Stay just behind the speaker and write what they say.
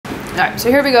right, so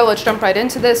here we go. Let's jump right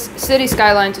into this city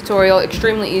skyline tutorial.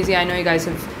 Extremely easy. I know you guys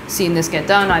have seen this get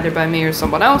done either by me or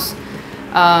someone else.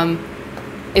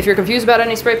 If you're confused about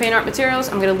any spray paint art materials,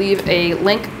 I'm going to leave a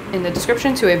link in the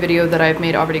description to a video that I've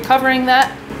made already covering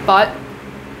that. But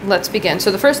let's begin.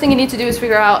 So the first thing you need to do is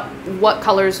figure out what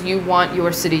colors you want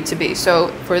your city to be. So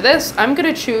for this, I'm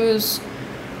going to choose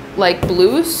like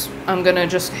blues. I'm going to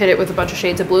just hit it with a bunch of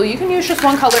shades of blue. You can use just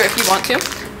one color if you want to,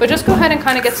 but just go ahead and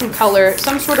kind of get some color,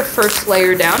 some sort of first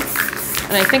layer down.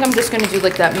 And I think I'm just going to do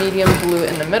like that medium blue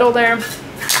in the middle there.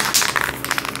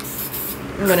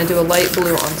 I'm going to do a light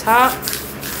blue on top.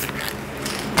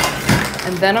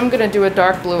 And then I'm going to do a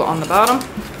dark blue on the bottom.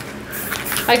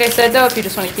 Like I said though, if you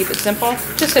just want to keep it simple,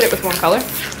 just hit it with one color.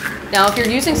 Now if you're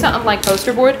using something like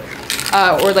poster board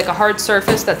or like a hard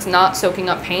surface that's not soaking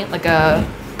up paint like a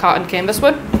cotton canvas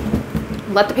would,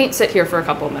 let the paint sit here for a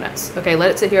couple of minutes. Okay, let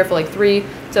it sit here for like 3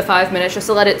 to 5 minutes just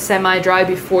to let it semi-dry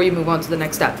before you move on to the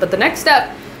next step. But the next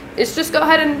step is just go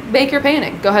ahead and make your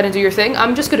painting. Go ahead and do your thing.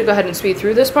 I'm just going to go ahead and speed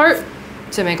through this part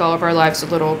to make all of our lives a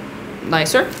little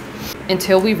nicer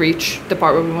until we reach the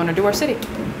part where we want to do our city.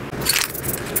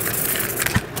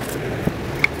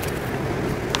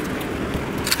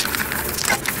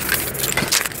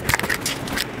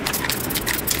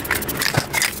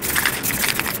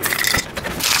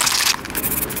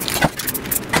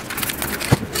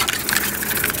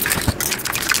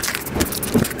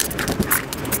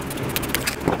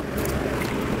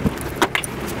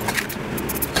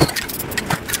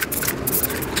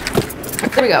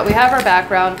 There we go, we have our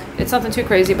background. It's nothing too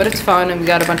crazy, but it's fun, and we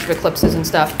got a bunch of eclipses and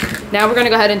stuff. Now we're gonna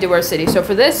go ahead and do our city. So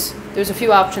for this, there's a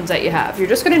few options that you have. You're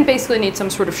just gonna basically need some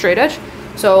sort of straight edge.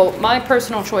 So my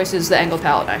personal choice is the angled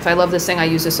palette knife. I love this thing, I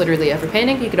use this literally every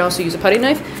painting. You can also use a putty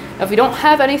knife. If you don't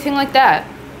have anything like that,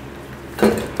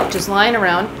 just lying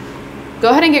around,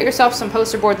 go ahead and get yourself some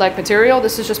poster board-like material.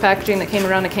 This is just packaging that came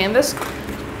around a canvas.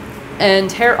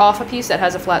 And tear off a piece that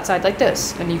has a flat side like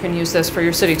this, and you can use this for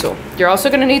your city tool. You're also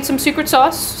going to need some secret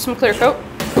sauce, some clear coat.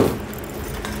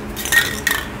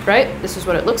 Right? This is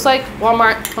what it looks like.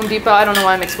 Walmart, Home Depot, I don't know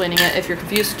why I'm explaining it. If you're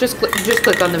confused, just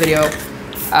click on the video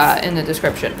in the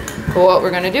description. But what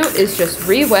we're going to do is just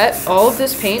re-wet all of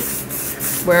this paint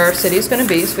where our city is going to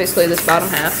be, so basically this bottom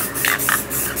half.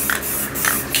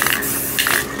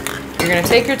 You're going to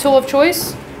take your tool of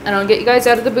choice, and I'll get you guys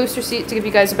out of the booster seat to give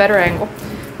you guys a better angle.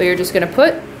 But you're just going to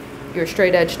put your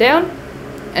straight edge down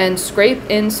and scrape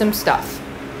in some stuff.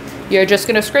 You're just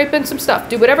going to scrape in some stuff.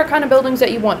 Do whatever kind of buildings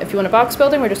that you want. If you want a box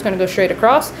building, we're just going to go straight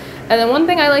across. And then one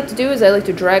thing I like to do is I like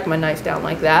to drag my knife down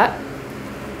like that.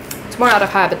 It's more out of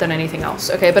habit than anything else,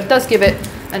 okay? But it does give it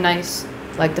a nice,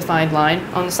 like, defined line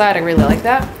on the side. I really like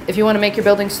that. If you want to make your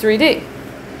buildings 3D,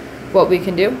 what we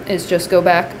can do is just go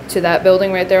back to that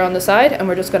building right there on the side, and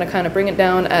we're just going to kind of bring it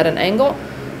down at an angle.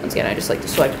 Once again, I just like to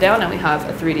swipe down and we have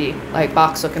a 3D like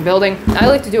box looking building. I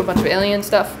like to do a bunch of alien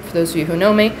stuff for those of you who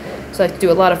know me. So I like to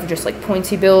do a lot of just like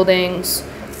pointy buildings,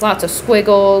 lots of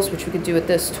squiggles, which we could do with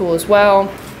this tool as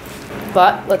well.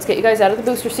 But let's get you guys out of the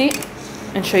booster seat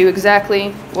and show you exactly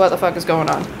what the fuck is going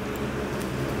on.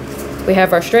 We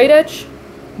have our straight edge.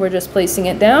 We're just placing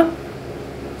it down,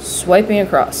 swiping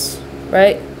across,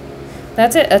 right?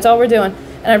 That's it, that's all we're doing.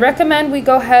 And I recommend we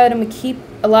go ahead and we keep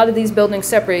a lot of these buildings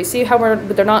separated. See how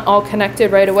they're not all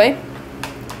connected right away?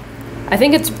 I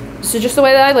think it's just the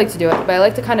way that I like to do it, but I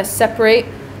like to kind of separate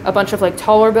a bunch of like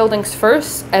taller buildings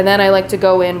first, and then I like to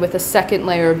go in with a second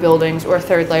layer of buildings or a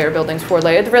third layer of buildings, fourth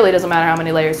layer. It really doesn't matter how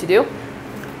many layers you do,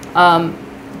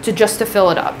 to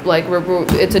fill it up. Like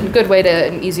it's a good way to,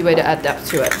 an easy way to add depth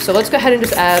to it. So let's go ahead and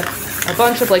just add a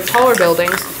bunch of like taller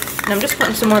buildings, and I'm just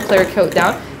putting some more clear coat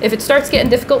down. If it starts getting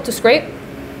difficult to scrape,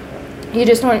 you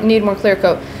just need more clear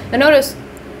coat. And notice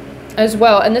as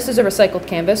well, and this is a recycled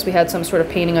canvas, we had some sort of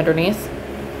painting underneath.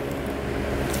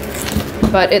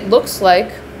 But it looks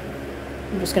like,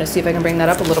 I'm just gonna see if I can bring that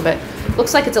up a little bit.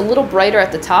 Looks like it's a little brighter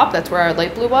at the top, that's where our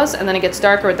light blue was, and then it gets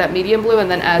darker at that medium blue, and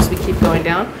then as we keep going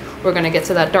down, we're gonna get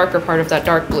to that darker part of that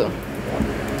dark blue.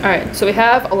 All right, so we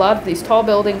have a lot of these tall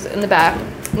buildings in the back.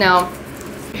 Now,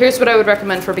 here's what I would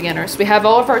recommend for beginners. We have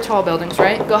all of our tall buildings,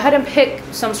 right? Go ahead and pick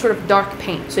some sort of dark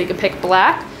paint. So you can pick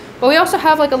black, but we also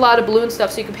have like a lot of blue and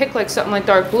stuff. So you can pick like something like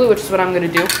dark blue, which is what I'm gonna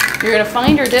do. You're gonna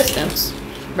find your distance,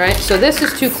 right? So this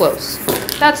is too close.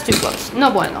 That's too close.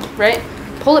 No bueno, right?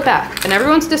 Pull it back. And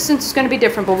everyone's distance is gonna be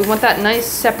different, but we want that nice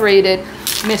separated,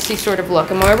 misty sort of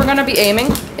look. And where we're gonna be aiming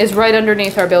is right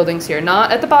underneath our buildings here.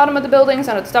 Not at the bottom of the buildings,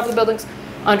 not at the top of the buildings.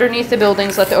 Underneath the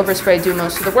buildings, let the overspray do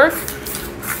most of the work.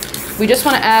 We just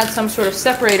want to add some sort of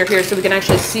separator here so we can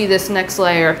actually see this next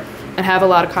layer and have a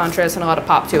lot of contrast and a lot of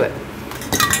pop to it.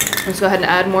 Let's go ahead and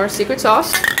add more secret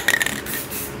sauce.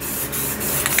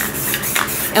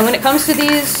 And when it comes to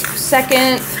these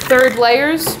second, third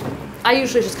layers, I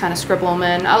usually just kind of scribble them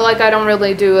in. I don't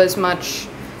really do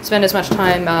spend as much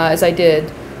time as I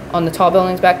did on the tall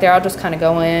buildings back there. I'll just kind of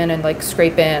go in and like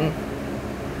scrape in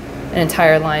an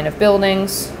entire line of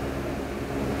buildings.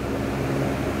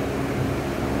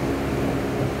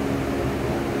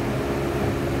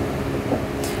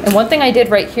 And one thing I did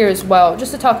right here as well,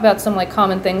 just to talk about some like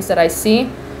common things that I see,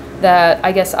 that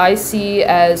I guess I see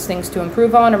as things to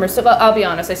improve on, or I'll be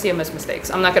honest, I see them as mistakes.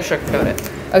 I'm not going to sugarcoat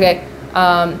it. Okay,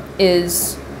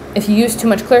 is if you use too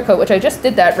much clear coat, which I just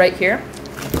did that right here,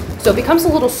 so it becomes a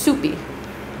little soupy,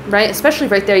 right? Especially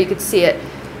right there, you could see it.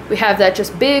 We have that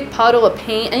just big puddle of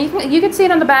paint, and you can see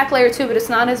it on the back layer too, but it's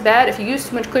not as bad. If you use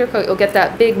too much clear coat, you'll get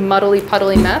that big muddly,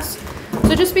 puddly mess.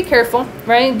 So just be careful,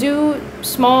 right? Do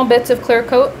small bits of clear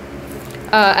coat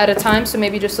at a time. So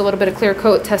maybe just a little bit of clear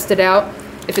coat, test it out.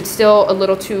 If it's still a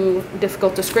little too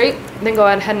difficult to scrape, then go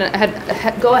ahead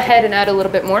and add a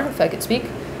little bit more, if I could speak. Go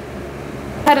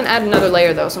ahead and add another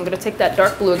layer though. So I'm going to take that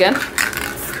dark blue again.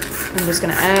 I'm just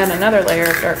going to add another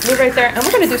layer of dark blue right there. And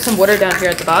we're going to do some water down here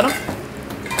at the bottom.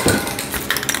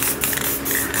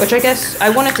 Which I guess I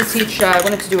wanted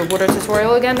to do a water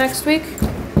tutorial again next week.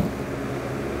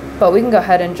 But we can go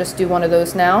ahead and just do one of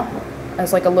those now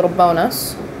as like a little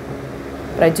bonus.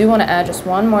 But I do want to add just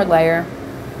one more layer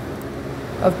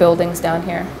of buildings down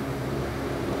here.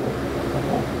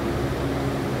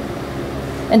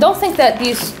 And don't think that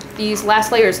these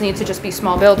last layers need to just be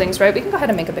small buildings, right? We can go ahead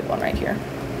and make a big one right here.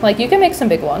 Like you can make some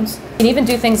big ones. You can even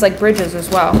do things like bridges as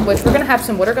well, which we're gonna have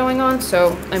some water going on,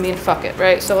 so I mean, fuck it,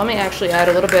 right? So let me actually add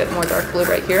a little bit more dark blue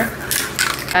right here.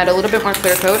 Add a little bit more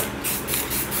clear coat.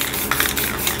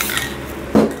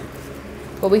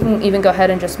 But we can even go ahead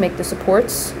and just make the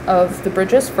supports of the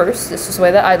bridges first. This is the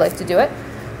way that I like to do it.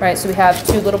 Right, so we have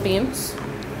two little beams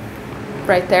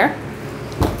right there.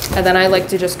 And then I like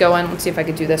to just go in, let's see if I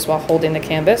could do this while holding the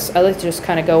canvas. I like to just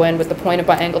kind of go in with the pointed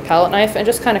by angled palette knife and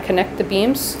just kind of connect the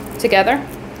beams together.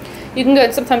 You can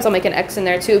go, sometimes I'll make an X in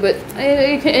there too, but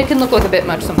it can look like a bit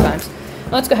much sometimes.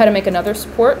 Let's go ahead and make another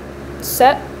support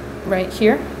set right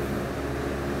here.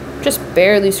 Just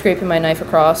barely scraping my knife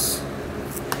across.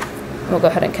 We'll go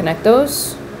ahead and connect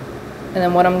those. And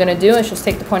then what I'm going to do is just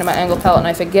take the point of my angled palette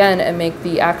knife again and make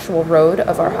the actual road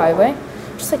of our highway.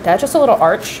 Just like that, just a little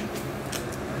arch.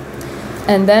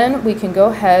 And then we can go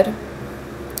ahead,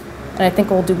 and I think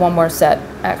we'll do one more set,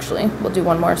 actually. We'll do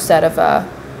one more set of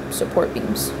support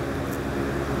beams.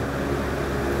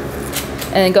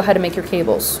 And then go ahead and make your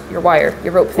cables, your wire,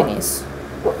 your rope thingies.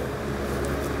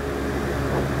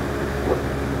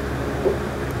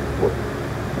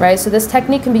 Right, so this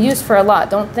technique can be used for a lot.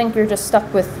 Don't think you're just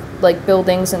stuck with like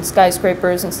buildings and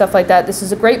skyscrapers and stuff like that. This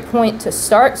is a great point to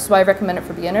start, so I recommend it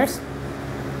for beginners.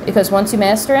 Because once you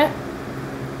master it,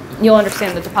 you'll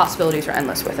understand that the possibilities are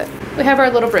endless with it. We have our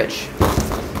little bridge.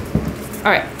 All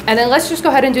right, and then let's just go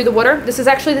ahead and do the water. This is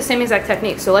actually the same exact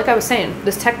technique. So like I was saying,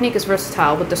 this technique is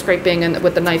versatile with the scraping and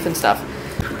with the knife and stuff.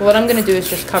 But what I'm gonna do is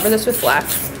just cover this with black.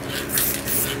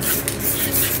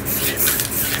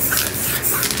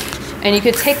 And you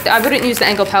could take, I wouldn't use the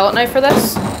angled palette knife for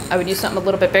this. I would use something a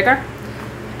little bit bigger.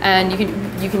 And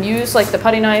you can use like the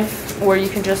putty knife, or you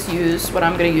can just use what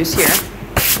I'm gonna use here,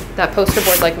 that poster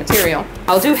board like material.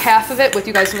 I'll do half of it with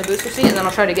you guys in the booster seat, and then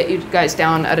I'll try to get you guys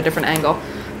down at a different angle.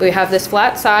 But we have this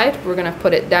flat side, we're gonna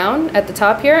put it down at the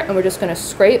top here, and we're just gonna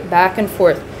scrape back and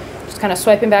forth. Just kind of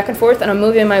swiping back and forth, and I'm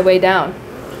moving my way down.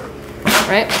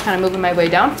 Right, kind of moving my way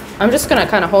down. I'm just gonna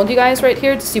kind of hold you guys right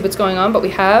here to see what's going on, but we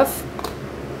have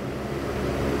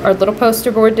our little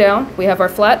poster board down. We have our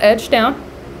flat edge down,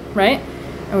 right?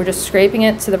 And we're just scraping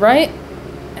it to the right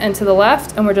and to the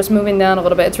left, and we're just moving down a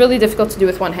little bit. It's really difficult to do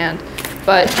with one hand,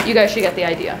 but you guys should get the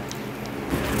idea.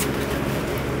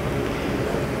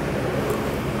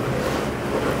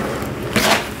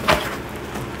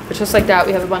 But just like that,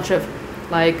 we have a bunch of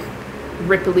like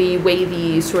ripply,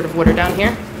 wavy sort of water down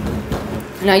here.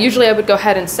 Now, usually I would go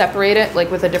ahead and separate it like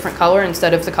with a different color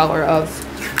instead of the color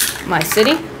of my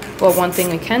city. Well, one thing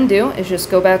we can do is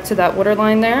just go back to that water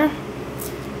line there,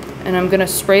 and I'm gonna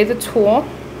spray the tool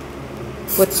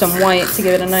with some white to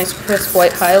give it a nice crisp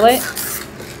white highlight,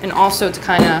 and also to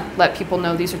kind of let people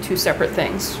know these are two separate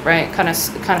things, right? Kind of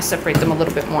separate them a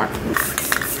little bit more.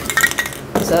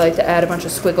 So I like to add a bunch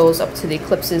of squiggles up to the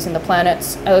eclipses and the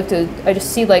planets. I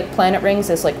just see like planet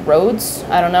rings as like roads.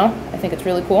 I don't know. I think it's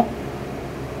really cool.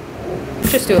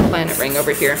 Just do a planet ring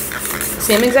over here.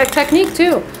 Same exact technique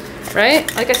too.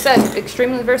 Right? Like I said,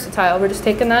 extremely versatile. We're just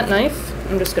taking that knife.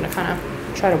 I'm just going to kind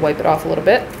of try to wipe it off a little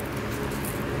bit.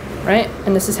 Right?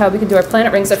 And this is how we can do our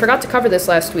planet rings. I forgot to cover this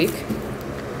last week.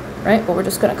 Right? But we're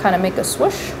just going to kind of make a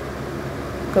swoosh.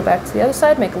 Go back to the other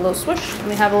side, make a little swoosh, and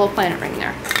we have a little planet ring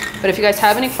there. But if you guys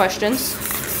have any questions,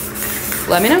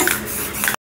 let me know.